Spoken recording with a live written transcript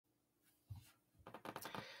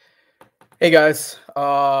Hey guys,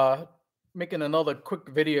 making another quick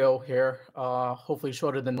video here. Hopefully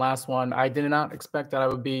shorter than last one. I did not expect that I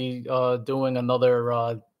would be doing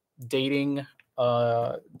another dating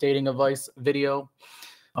dating advice video,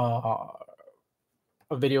 uh,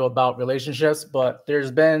 a video about relationships. But there's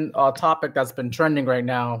been a topic that's been trending right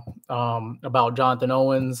now about Jonathan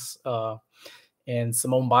Owens and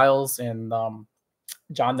Simone Biles, and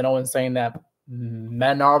Jonathan Owens saying that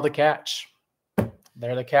men are the catch.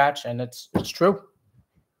 They're the catch, and it's true.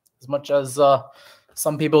 As much as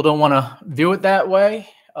some people don't want to view it that way,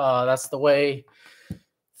 that's the way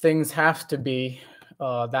things have to be.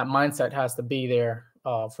 That mindset has to be there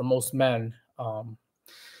for most men,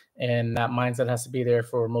 and that mindset has to be there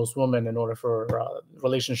for most women in order for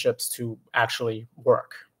relationships to actually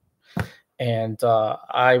work. And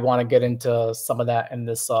I want to get into some of that in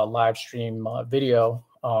this live stream video,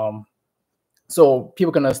 so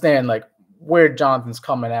people can understand like where Jonathan's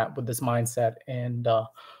coming at with this mindset, and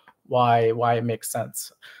why it makes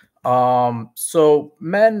sense. So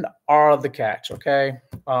men are the catch, okay?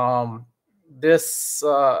 This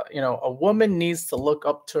a woman needs to look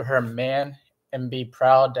up to her man and be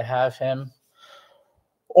proud to have him,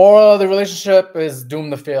 or the relationship is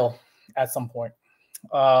doomed to fail at some point.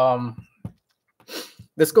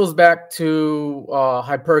 This goes back to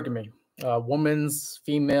hypergamy, woman's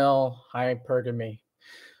female hypergamy,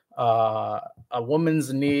 a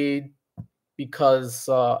woman's need because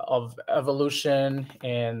of evolution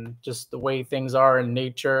and just the way things are in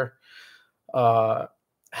nature,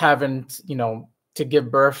 having to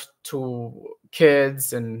give birth to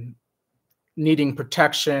kids and needing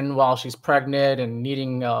protection while she's pregnant, and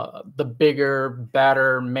needing the bigger,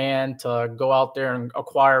 badder man to go out there and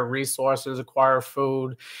acquire resources, acquire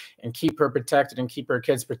food, and keep her protected and keep her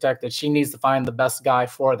kids protected. She needs to find the best guy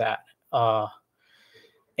for that.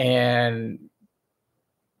 And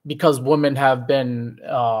because women have been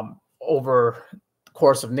over the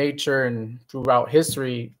course of nature and throughout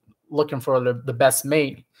history looking for the best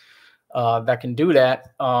mate that can do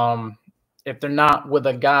that, if they're not with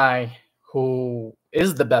a guy who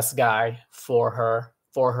is the best guy for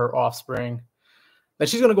her offspring, then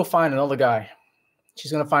she's going to go find another guy.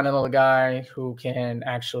 She's going to find another guy who can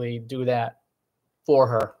actually do that for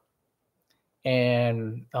her,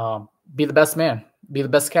 and be the best man, be the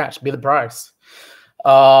best catch, be the prize.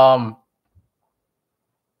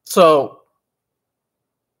 So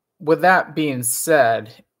with that being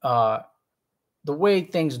said, the way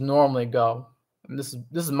things normally go, and this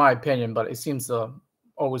is my opinion, but it seems to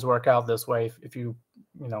always work out this way. If you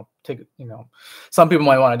take, some people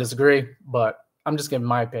might want to disagree, but I'm just giving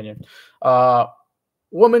my opinion.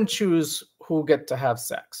 Women choose who get to have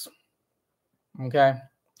sex. Okay.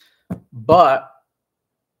 But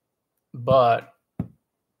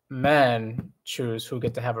men choose who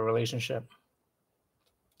get to have a relationship.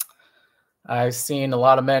 I've seen a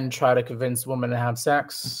lot of men try to convince women to have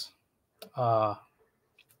sex, and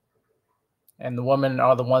the women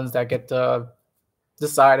are the ones that get to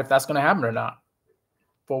decide if that's going to happen or not,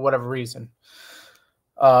 for whatever reason.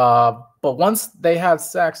 But once they have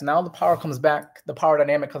sex, now the power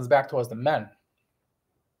dynamic comes back towards the men.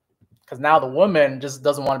 Because now the woman just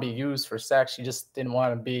doesn't want to be used for sex. She just didn't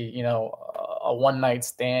want to be, a one-night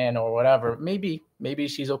stand or whatever. Maybe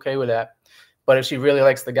she's okay with that. But if she really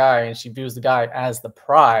likes the guy and she views the guy as the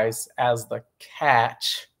prize, as the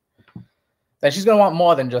catch, then she's going to want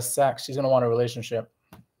more than just sex. She's going to want a relationship.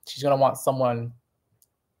 She's going to want someone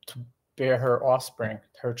to bear her offspring,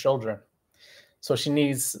 her children. So she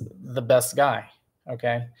needs the best guy,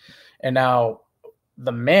 okay? And now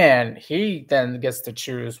the man, he then gets to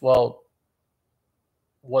choose, well,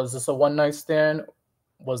 was this a one-night stand?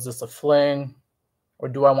 Was this a fling? Or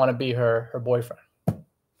do I want to be her boyfriend?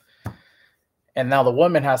 And now the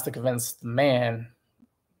woman has to convince the man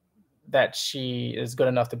that she is good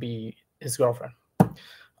enough to be his girlfriend.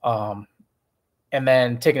 And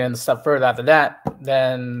then taking it a step further after that,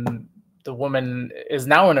 then the woman is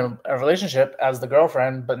now in a relationship as the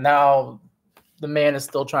girlfriend, but now the man is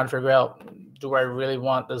still trying to figure out, do I really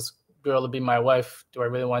want this girl to be my wife? Do I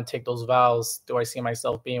really want to take those vows? Do I see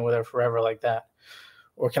myself being with her forever like that?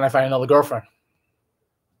 Or can I find another girlfriend?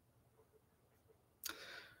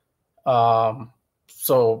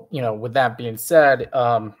 So, with that being said,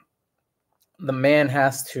 the man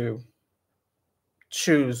has to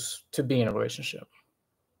choose to be in a relationship.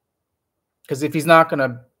 Because if he's not going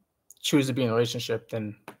to choose to be in a relationship,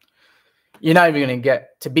 then you're not even going to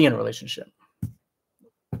get to be in a relationship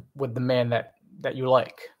with the man that you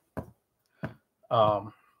like.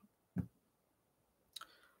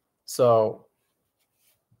 So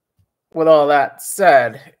with all that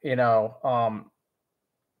said,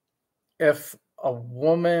 if a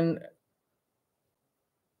woman,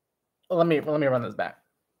 let me run this back.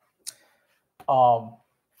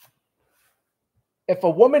 If a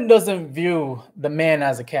woman doesn't view the man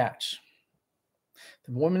as a catch,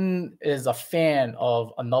 the woman is a fan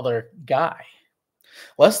of another guy.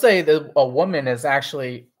 Let's say that a woman is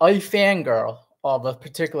actually a fangirl of a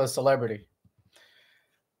particular celebrity.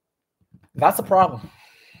 That's a problem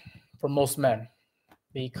for most men,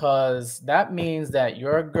 because that means that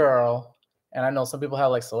your girl, and I know some people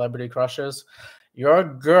have like celebrity crushes, your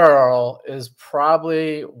girl is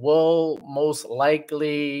probably, will most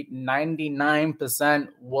likely 99%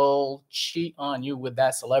 will cheat on you with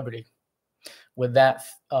that celebrity, with that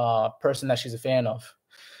person that she's a fan of.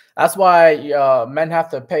 That's why men have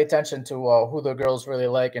to pay attention to who their girls really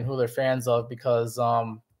like and who they're fans of, because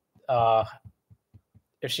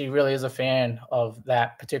if she really is a fan of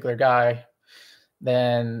that particular guy,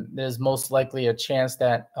 then there's most likely a chance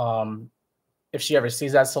that if she ever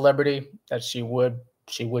sees that celebrity, that she would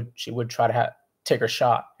try to take her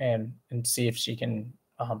shot and see if she can.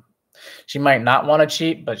 She might not want to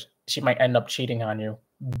cheat, but she might end up cheating on you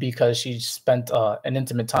because she spent an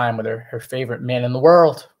intimate time with her favorite man in the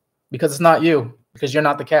world. Because it's not you, because you're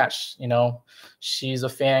not the catch. You know, she's a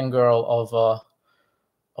fangirl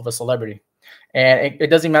of a celebrity. And it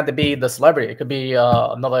doesn't even have to be the celebrity. It could be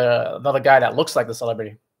another guy that looks like the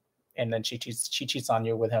celebrity, and then she cheats on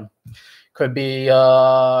you with him. Could be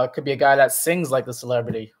a guy that sings like the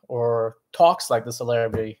celebrity or talks like the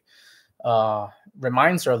celebrity,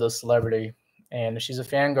 reminds her of the celebrity. And if she's a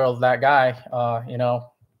fangirl of that guy, you know,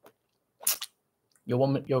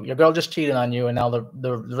 your girl just cheated on you, and now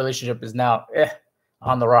the relationship is now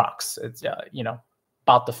on the rocks. It's you know,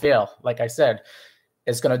 about to fail. Like I said,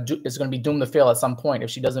 it's gonna be doomed to fail at some point if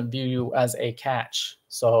she doesn't view you as a catch.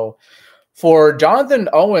 So for Jonathan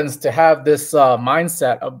Owens to have this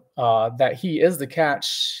mindset of that he is the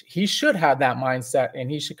catch, he should have that mindset, and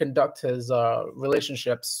he should conduct his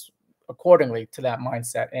relationships accordingly to that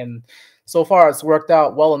mindset. And so far, it's worked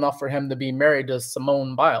out well enough for him to be married to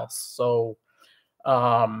Simone Biles. So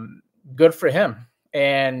good for him.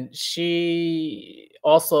 And she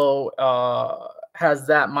also has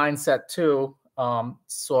that mindset too,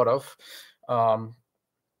 sort of,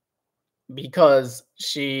 because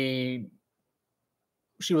she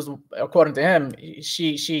was, according to him,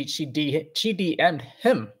 she DM'd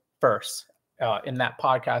him first in that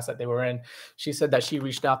podcast that they were in. She said that she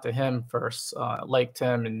reached out to him first, liked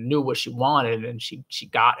him, and knew what she wanted, and she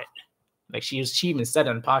got it. Like she even said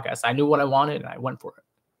in the podcast, I knew what I wanted and I went for it.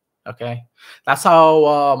 Okay, that's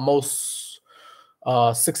how most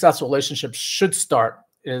successful relationships should start.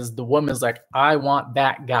 Is the woman's like, I want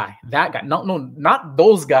that guy. No, not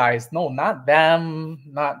those guys. No, not them.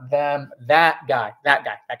 That guy.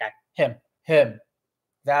 Him.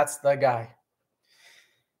 That's the guy.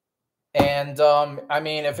 And I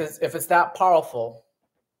mean, if it's that powerful,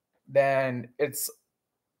 then it's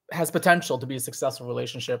has potential to be a successful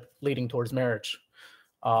relationship leading towards marriage.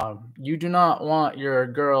 You do not want your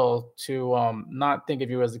girl to not think of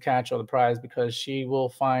you as the catch or the prize, because she will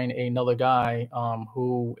find another guy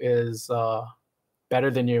who is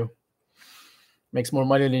better than you, makes more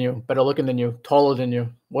money than you, better looking than you, taller than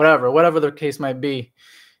you, whatever the case might be.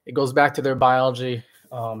 It goes back to their biology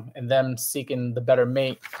and them seeking the better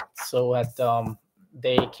mate, so that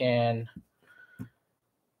they can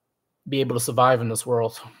be able to survive in this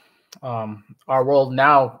world. Our world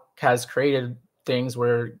now has created things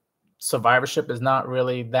where survivorship is not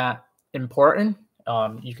really that important.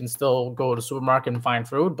 You can still go to the supermarket and find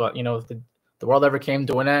food, but you know, if the world ever came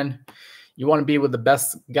to an end, you want to be with the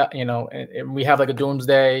best guy. You know, and we have like a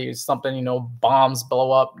doomsday, something, you know, bombs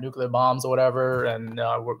blow up, nuclear bombs or whatever, and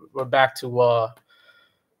we're back to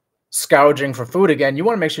scourging for food again. You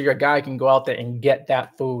want to make sure your guy can go out there and get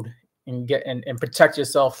that food and get and protect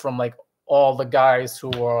yourself from like all the guys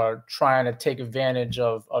who are trying to take advantage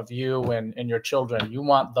of you and your children. You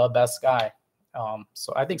want the best guy.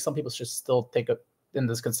 So I think some people should still take in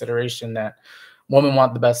this consideration that women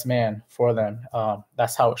want the best man for them.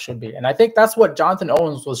 That's how it should be. And I think that's what Jonathan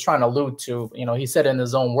Owens was trying to allude to. You know, he said in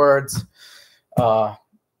his own words, and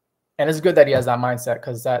it's good that he has that mindset,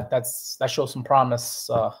 because that shows some promise,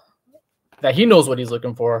 that he knows what he's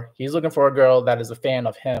looking for. He's looking for a girl that is a fan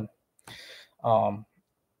of him.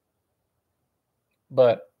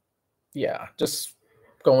 But yeah, just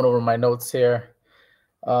going over my notes here.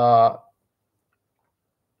 I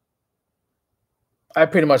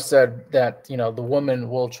pretty much said that, you know, the woman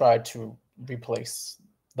will try to replace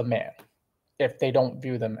the man if they don't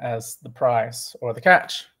view them as the prize or the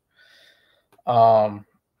catch.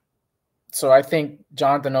 So I think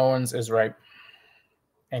Jonathan Owens is right.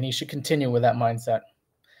 and he should continue with that mindset.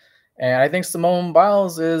 And I think Simone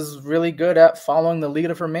Biles is really good at following the lead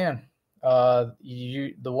of her man.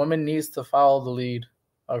 The woman needs to follow the lead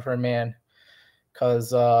of her man,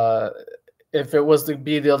 because if it was to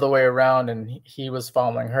be the other way around and he was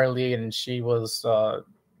following her lead and she was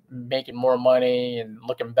making more money and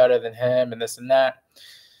looking better than him and this and that,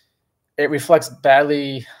 it reflects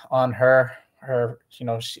badly on her.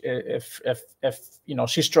 If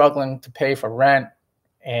she's struggling to pay for rent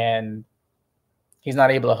and he's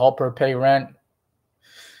not able to help her pay rent,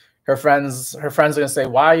 her friends are gonna say,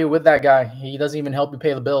 "Why are you with that guy? He doesn't even help you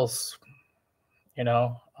pay the bills."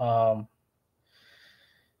 Look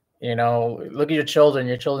at your children.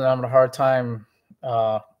 Your children are having a hard time.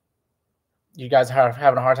 You guys are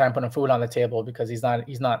having a hard time putting food on the table because he's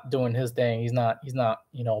not doing his thing. He's not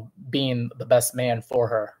being the best man for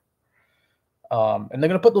her. And they're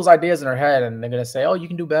gonna put those ideas in her head, and they're gonna say, "Oh, you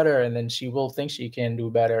can do better," and then she will think she can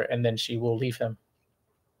do better, and then she will leave him.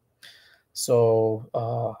 So,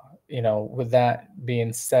 with that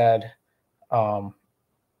being said, I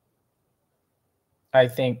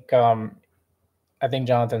think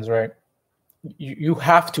Jonathan's right. You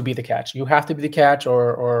have to be the catch. You have to be the catch,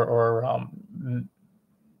 or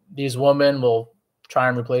these women will try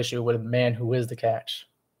and replace you with a man who is the catch.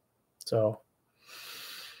 So,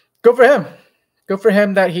 good for him. Good for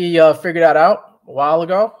him that he figured that out a while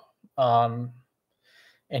ago, and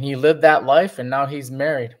he lived that life, and now he's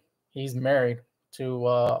married. He's married to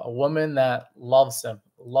a woman that loves him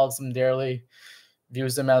dearly,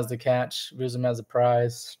 views him as the catch, views him as a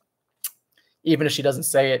prize. Even if she doesn't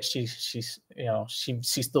say it, she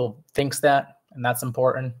still thinks that, and that's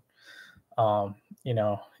important. And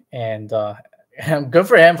good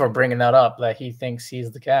for him for bringing that up, that he thinks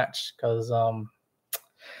he's the catch, because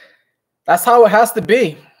that's how it has to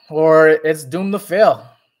be, or it's doomed to fail.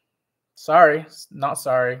 Sorry, not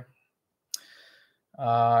sorry.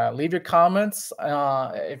 Leave your comments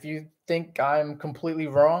if you think I'm completely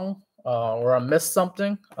wrong or I missed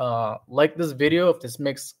something. Like this video if this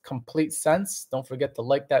makes complete sense. Don't forget to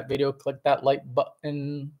like that video. Click that like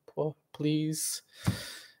button, please.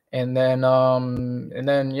 And then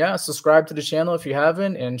yeah, subscribe to the channel if you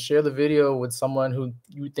haven't, and share the video with someone who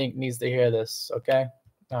you think needs to hear this. Okay,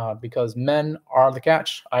 because men are the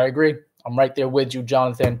catch. I agree. I'm right there with you,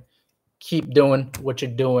 Jonathan. Keep doing what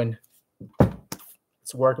you're doing.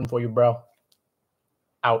 It's working for you, bro.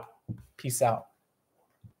 Out. Peace out.